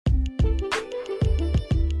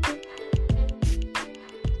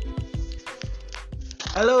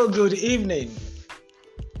Hello, good evening.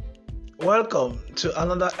 Welcome to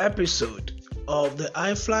another episode of the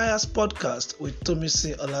iFlyers podcast with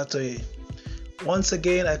Tomisi Olatoye. Once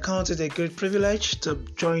again, I count it a great privilege to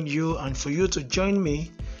join you and for you to join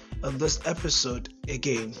me on this episode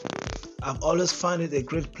again. I've always found it a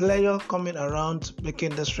great pleasure coming around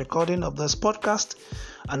making this recording of this podcast,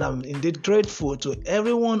 and I'm indeed grateful to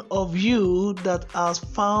every one of you that has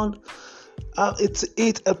found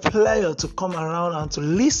it's a pleasure to come around and to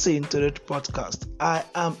listen to the podcast. I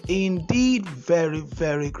am indeed very,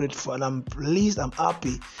 very grateful, and I'm pleased, I'm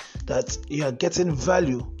happy that you are getting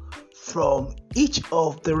value from each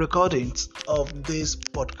of the recordings of this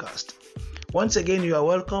podcast. Once again, you are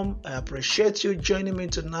welcome. I appreciate you joining me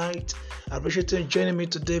tonight. I appreciate you joining me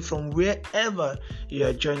today from wherever you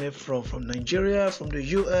are joining from Nigeria, from the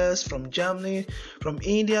US, from Germany, from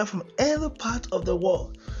India, from every part of the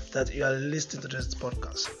world that you are listening to this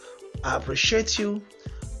podcast. I appreciate you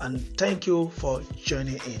and thank you for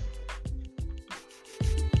joining in.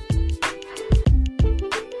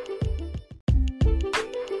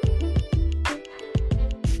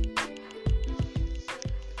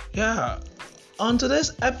 On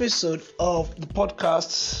today's episode of the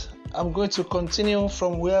podcast, I'm going to continue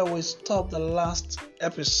from where we stopped the last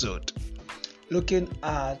episode, looking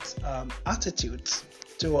at attitudes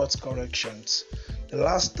towards corrections. The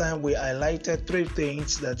last time we highlighted 3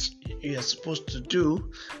 things that you are supposed to do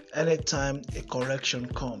anytime a correction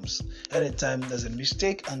comes, anytime there's a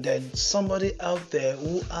mistake, and then somebody out there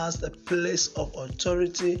who has a place of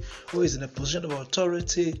authority, who is in a position of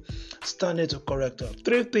authority, standing to correct us.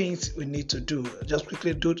 3 things we need to do. Just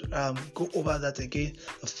quickly go over that again.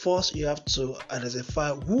 First, you have to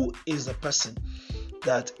identify who is the person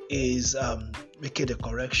that is making the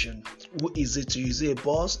correction. Who is it to you? Is it a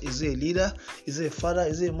boss? Is it a leader? Is it a father?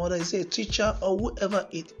 Is it a mother? Is it a teacher? Or whoever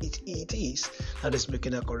it is that is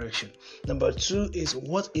making a correction. Number 2 is,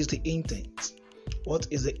 what is the intent? What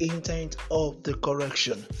is the intent of the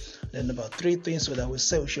correction? Then number 3 things that we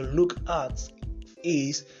say we should look at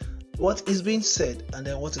is what is being said and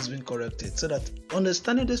then what is being corrected. So that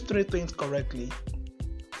understanding these 3 things correctly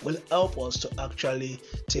will help us to actually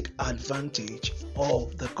take advantage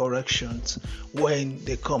of the corrections when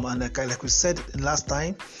they come. And like we said last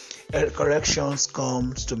time, corrections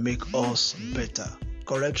comes to make us better.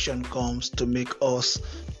 Correction comes to make us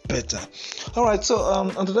better. All right, so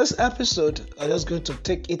on today's episode, I'm just going to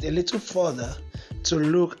take it a little further to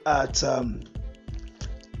look at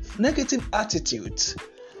negative attitudes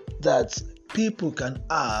that people can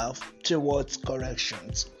have towards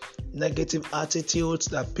corrections. Negative attitudes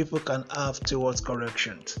that people can have towards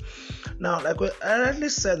corrections. Now, like I already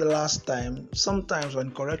said the last time, sometimes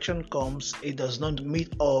when correction comes, it does not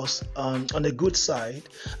meet us on the good side,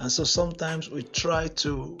 and so sometimes we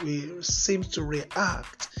seem to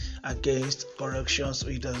react against corrections.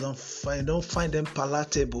 We don't find them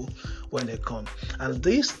palatable when they come. And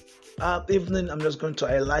this evening, I'm just going to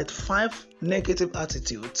highlight 5 negative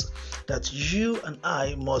attitudes that you and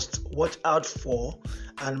I must watch out for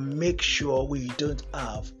and make sure we don't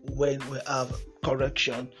have when we have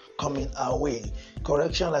correction coming our way.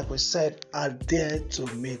 Correction, like we said, are there to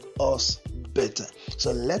make us better.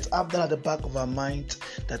 So let's have that at the back of our mind,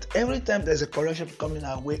 that every time there's a correction coming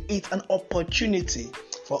our way, it's an opportunity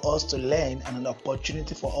for us to learn and an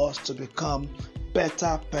opportunity for us to become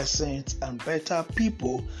better persons and better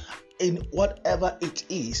people in whatever it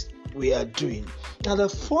is we are doing. Now, the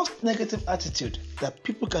first negative attitude that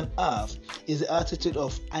people can have is the attitude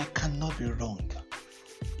of, I cannot be wrong.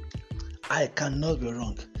 I cannot be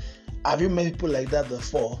wrong. Have you met people like that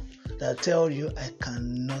before that tell you, I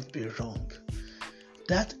cannot be wrong?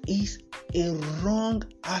 That is a wrong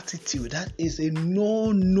attitude. That is a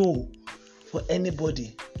no for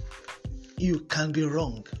anybody. You can be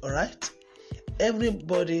wrong, all right?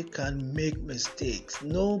 Everybody can make mistakes.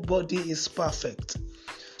 Nobody is perfect.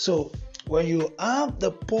 So when you have the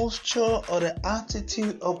posture or the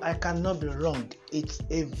attitude of I cannot be wrong, it's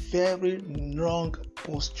a very wrong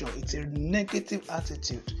posture. It's a negative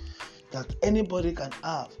attitude that anybody can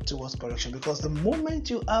have towards correction. Because the moment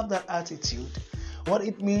you have that attitude, what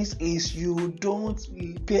it means is you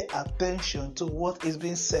don't pay attention to what is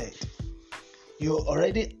being said. You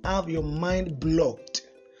already have your mind blocked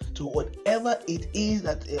to whatever it is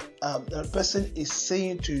that a person is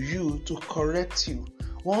saying to you to correct you.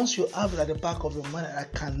 Once you have it at the back of your mind, I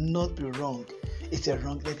cannot be wrong, it's a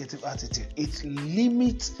wrong negative attitude. It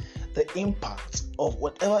limits the impact of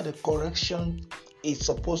whatever the correction is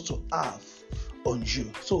supposed to have on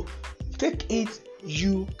you. So take it,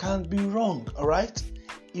 you can be wrong, all right?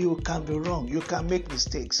 You can be wrong, you can make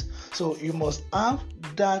mistakes. So you must have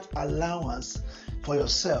that allowance for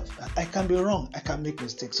yourself that I can be wrong, I can make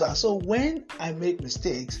mistakes. So when I make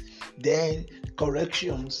mistakes, then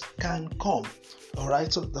corrections can come. All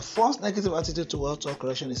right. So the first negative attitude towards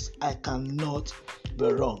correction is I cannot be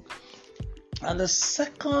wrong. And the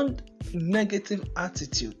second negative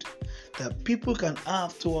attitude that people can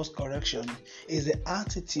have towards correction is the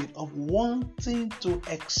attitude of wanting to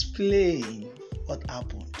explain what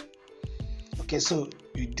happened. Okay, so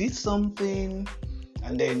you did something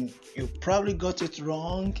and then you probably got it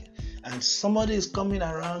wrong, and somebody is coming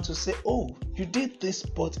around to say, oh, you did this,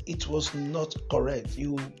 but it was not correct.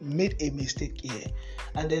 You made a mistake here.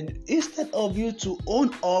 And then instead of you to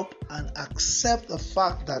own up and accept the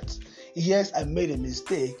fact that, yes, I made a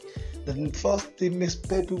mistake, the first thing most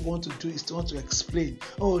people want to do is to want to explain.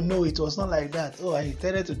 Oh, no, it was not like that. Oh, I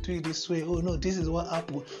intended to do it this way. Oh, no, this is what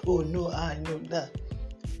happened. Oh, no, I know that.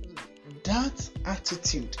 That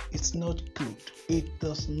attitude is not good. It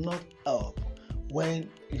does not help when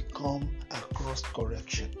you come across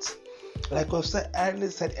corrections. Like I said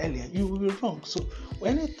earlier, you will be wrong. So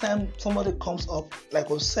anytime somebody comes up,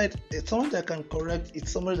 like I said, it's someone that can correct,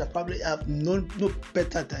 it's somebody that probably have no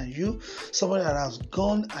better than you, somebody that has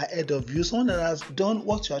gone ahead of you, someone that has done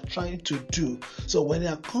what you are trying to do. So when you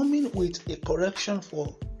are coming with a correction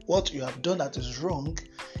for what you have done that is wrong,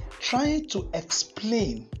 trying to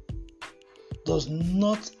explain does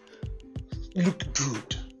not look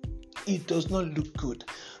good. It does not look good.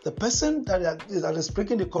 The person that is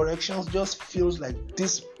breaking the corrections just feels like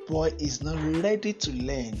this boy is not ready to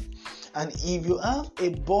learn. And if you have a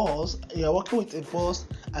boss, you are working with a boss,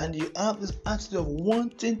 and you have this attitude of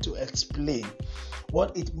wanting to explain,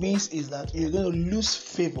 what it means is that you're going to lose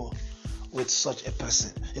favor with such a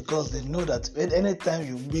person, because they know that anytime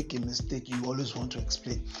you make a mistake, you always want to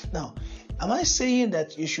explain. Now, am I saying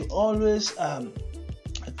that you should always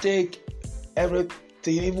take everything,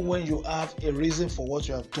 even when you have a reason for what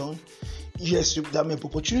you have done? Yes, there may be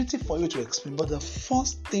opportunity for you to explain, but the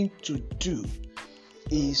first thing to do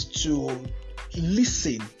is to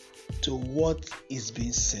listen to what is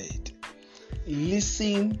being said.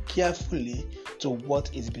 Listen carefully to what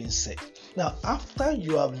is being said. Now, after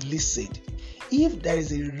you have listened, if there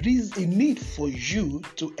is a need for you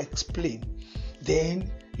to explain, then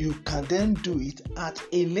you can then do it at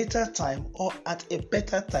a later time or at a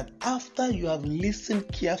better time after you have listened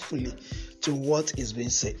carefully to what is being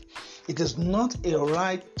said. It is not a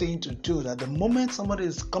right thing to do that the moment somebody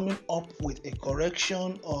is coming up with a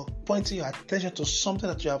correction or pointing your attention to something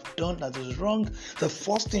that you have done that is wrong, the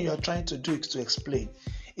first thing you are trying to do is to explain.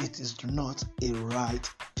 It is not a right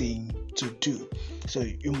thing to do. So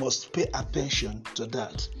you must pay attention to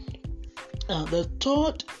that. Now, the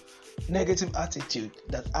third negative attitude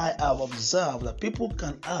that I have observed that people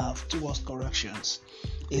can have towards corrections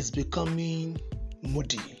is becoming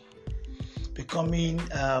moody,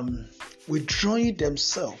 withdrawing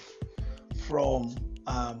themselves from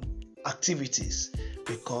activities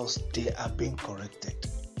because they are being corrected.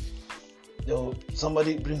 So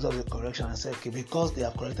somebody brings up a correction and says, okay, because they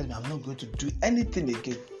have corrected me, I'm not going to do anything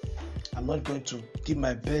again. I'm not going to give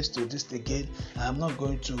my best to this again. I'm not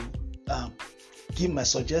going to give my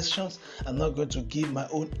suggestions. I'm not going to give my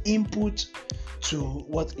own input to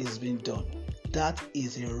what is being done. That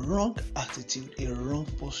is a wrong attitude, a wrong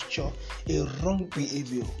posture, a wrong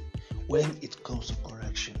behavior when it comes to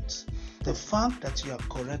corrections. The fact that you are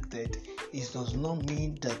corrected does not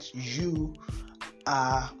mean that you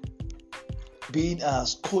are being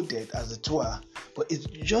scolded, as it were, but it's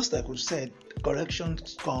just like we said,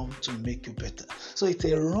 corrections come to make you better. So it's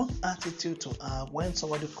a wrong attitude to have when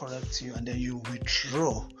somebody corrects you and then you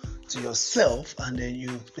withdraw to yourself and then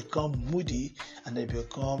you become moody and then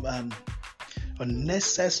become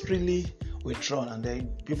unnecessarily withdrawn, and then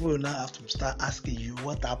people will now have to start asking you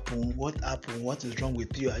what happened, what is wrong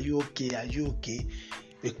with you, are you okay,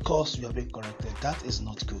 because you have been corrected. That is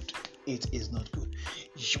not good. It is not good.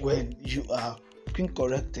 When you are being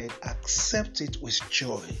corrected, accept it with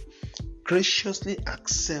joy. Graciously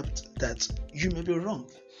accept that you may be wrong.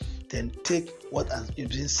 Then take what has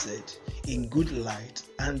been said in good light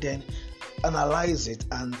and then analyze it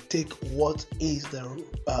and take what is the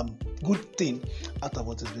good thing out of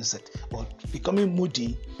what has been said. But becoming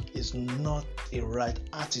moody is not a right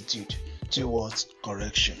attitude towards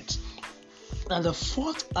corrections. And the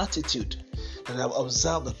fourth attitude that I've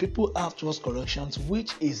observed that people have towards corrections,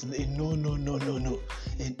 which is a no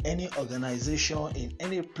in any organization, in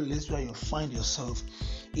any place where you find yourself,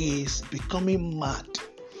 is becoming mad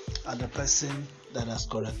at the person that has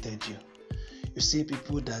corrected you. You see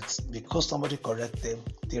people that because somebody corrects them,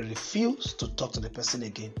 they refuse to talk to the person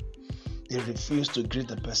again. They refuse to greet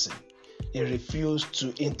the person. They refuse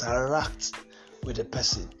to interact with the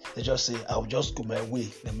person. They just say, I'll just go my way.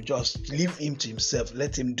 Let me just leave him to himself.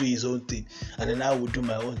 Let him do his own thing. And then I will do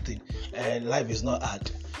my own thing. And life is not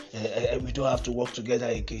hard. We don't have to work together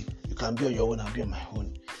again. You can be on your own, I'll be on my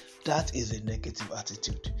own. That is a negative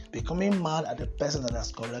attitude. Becoming mad at the person that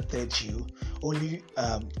has corrected you only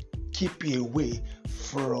keep you away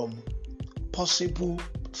from possible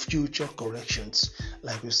future corrections.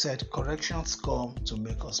 Like we said, corrections come to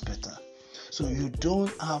make us better. So you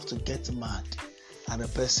don't have to get mad at the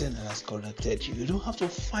person that has corrected you. You don't have to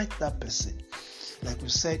fight that person. Like we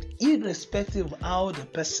said, irrespective of how the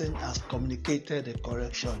person has communicated the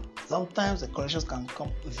correction, sometimes the corrections can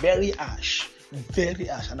come very harsh,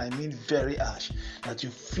 and I mean very harsh, that you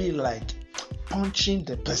feel like punching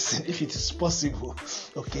the person if it is possible.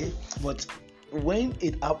 Okay, but when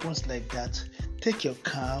it happens like that, take your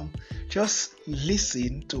calm, just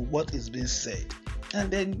listen to what is being said,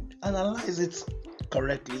 and then analyze it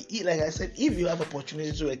correctly. Like I said, if you have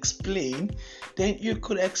opportunity to explain, then you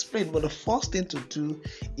could explain, but the first thing to do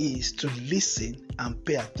is to listen and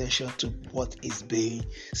pay attention to what is being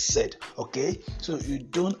said. Okay, so you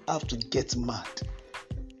don't have to get mad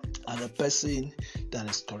at the person that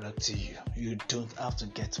is correcting you. You don't have to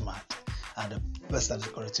get mad at the person that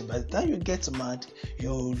is correcting you. By the time you get mad,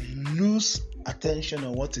 you lose attention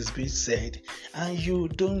on what is being said and you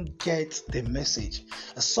don't get the message.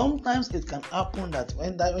 Sometimes it can happen that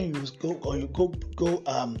when you go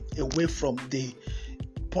away from the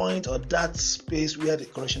point or that space where the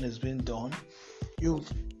correction is being done, you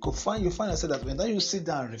find yourself that when you sit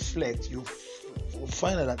down and reflect, you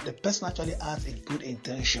find out that the person actually has a good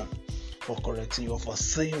intention for correcting you or for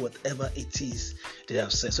saying whatever it is they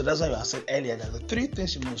have said. So that's why I said earlier that the three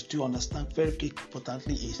things you must do understand very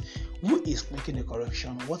importantly is who is making the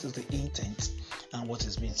correction, what is the intent, and what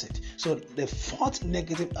is being said. So the fourth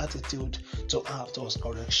negative attitude to have towards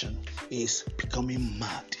correction is becoming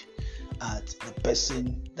mad at the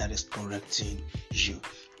person that is correcting you.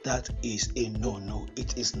 That is a no.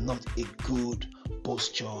 It is not a good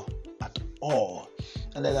posture at all.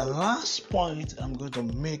 And then the last point I'm going to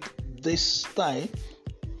make this time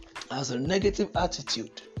as a negative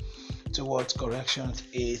attitude towards corrections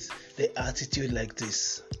is the attitude like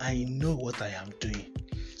this: I know what I am doing,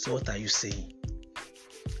 so what are you saying?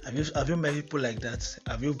 Have you met people like that?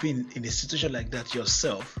 Have you been in a situation like that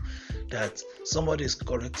yourself, that somebody is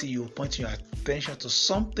correcting you, pointing your attention to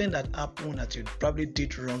something that happened that you probably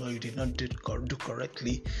did wrong or you did not do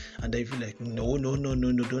correctly, and then you feel like, no,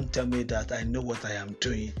 don't tell me that, I know what I am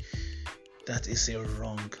doing? That is a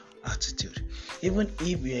wrong attitude. Even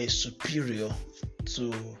if you are superior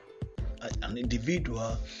to an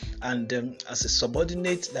individual, and as a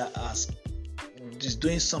subordinate that is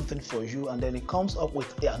doing something for you, and then it comes up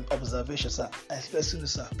with an observation, sir, excuse me,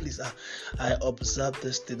 sir, please, I observed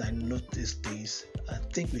this thing, I noticed this, I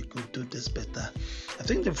think we could do this better. I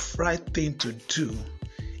think the right thing to do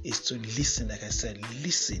is to listen. Like I said,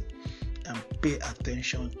 listen and pay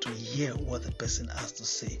attention to hear what the person has to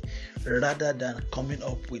say, rather than coming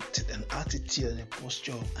up with an attitude and a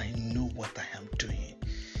posture of, I know what I am doing.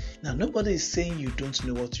 Now, nobody is saying you don't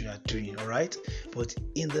know what you are doing, all right? But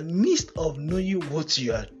in the midst of knowing what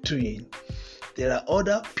you are doing, there are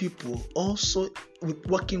other people also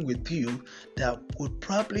working with you that would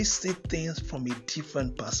probably see things from a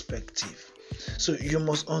different perspective. So you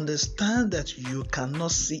must understand that you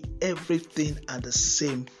cannot see everything at the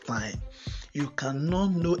same time. You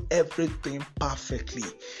cannot know everything perfectly.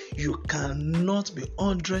 You cannot be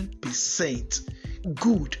 100%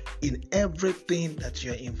 good in everything that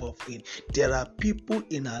you are involved in. There are people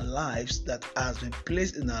in our lives that has been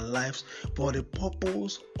placed in our lives for the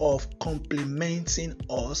purpose of complementing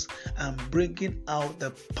us and bringing out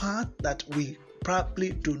the part that we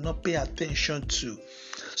probably do not pay attention to.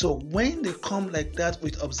 So when they come like that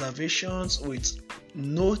with observations, with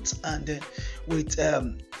notes, and then with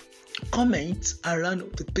comments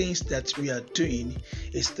around the things that we are doing,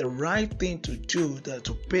 it's the right thing to do, that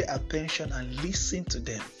to pay attention and listen to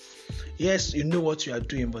them. Yes, you know what you are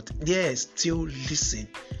doing, but yes, still listen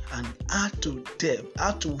and add to them,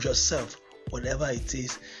 add to yourself whatever it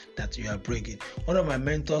is that you are bringing. One of my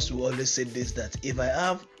mentors will always say this, that if I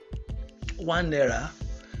have 1 naira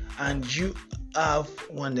and you have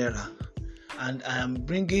 1 naira, and I am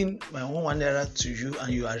bringing my own 1 naira to you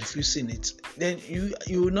and you are refusing it, then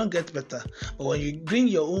you will not get better. But when you bring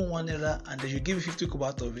your own 1 naira and then you give 50 kobo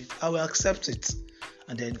out of it, I will accept it.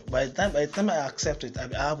 And then by the time I accept it, I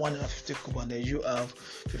have 150 kobo and then you have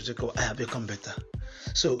 50 kobo, I have become better.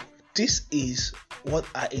 So this is what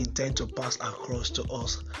I intend to pass across to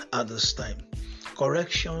us at this time.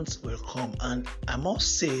 Corrections will come, and I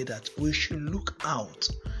must say that we should look out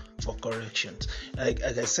for corrections. Like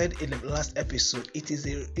I said in the last episode, it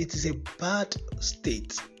is a bad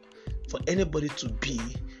state for anybody to be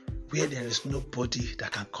where there is nobody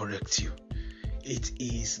that can correct you. It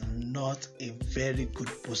is not a very good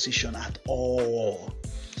position at all.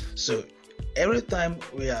 So every time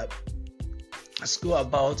we go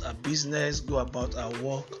about our business, go about our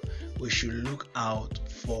work, we should look out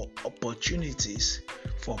for opportunities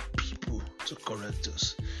for people to correct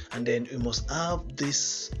us. And then we must have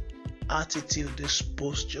this attitude, this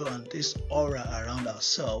posture, and this aura around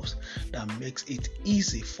ourselves that makes it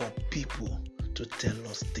easy for people to tell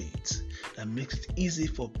us things, that makes it easy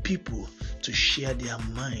for people to share their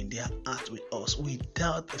mind, their heart with us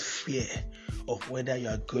without the fear of whether you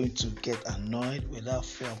are going to get annoyed, without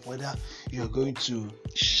fear of whether you are going to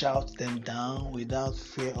shout them down, without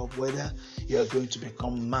fear of whether you are going to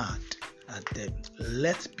become mad at them.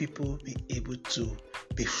 Let people be able to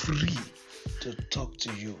be free to talk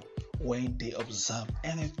to you when they observe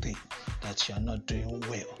anything that you are not doing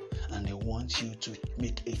well and they want you to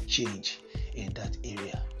make a change in that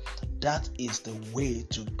area. That is the way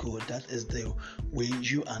to go. That is the way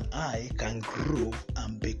you and I can grow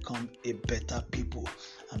and become a better people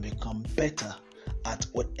and become better at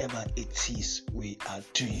whatever it is we are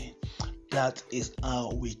doing. That is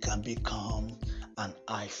how we can become an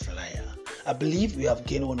high flyer. I believe we have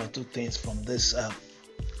gained one or two things from this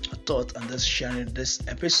thought and this sharing this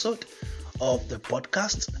episode of the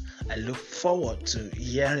podcast. I look forward to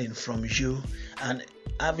hearing from you and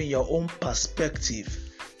having your own perspective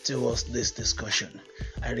towards this discussion.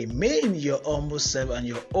 I remain your humble self and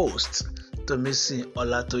your host, Tomisin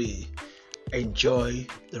Olatoye. Enjoy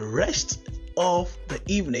the rest of the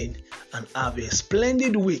evening and have a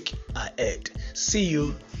splendid week ahead. See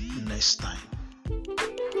you next time.